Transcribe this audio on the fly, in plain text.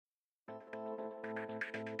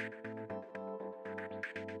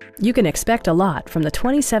You can expect a lot from the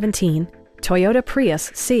 2017 Toyota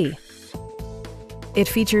Prius C. It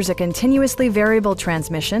features a continuously variable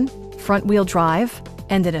transmission, front-wheel drive,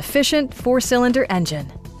 and an efficient 4-cylinder engine.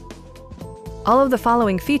 All of the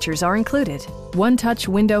following features are included: one-touch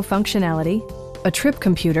window functionality, a trip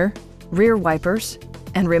computer, rear wipers,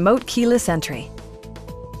 and remote keyless entry.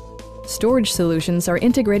 Storage solutions are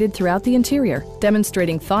integrated throughout the interior,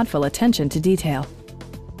 demonstrating thoughtful attention to detail.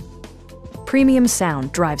 Premium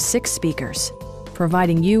sound drives 6 speakers,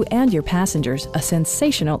 providing you and your passengers a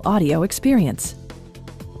sensational audio experience.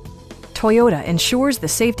 Toyota ensures the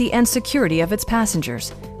safety and security of its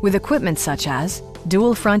passengers with equipment such as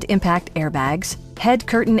dual front impact airbags, head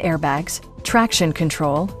curtain airbags, traction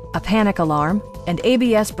control, a panic alarm, and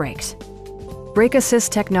ABS brakes. Brake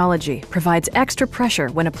Assist technology provides extra pressure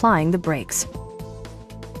when applying the brakes.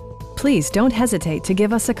 Please don't hesitate to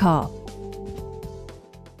give us a call.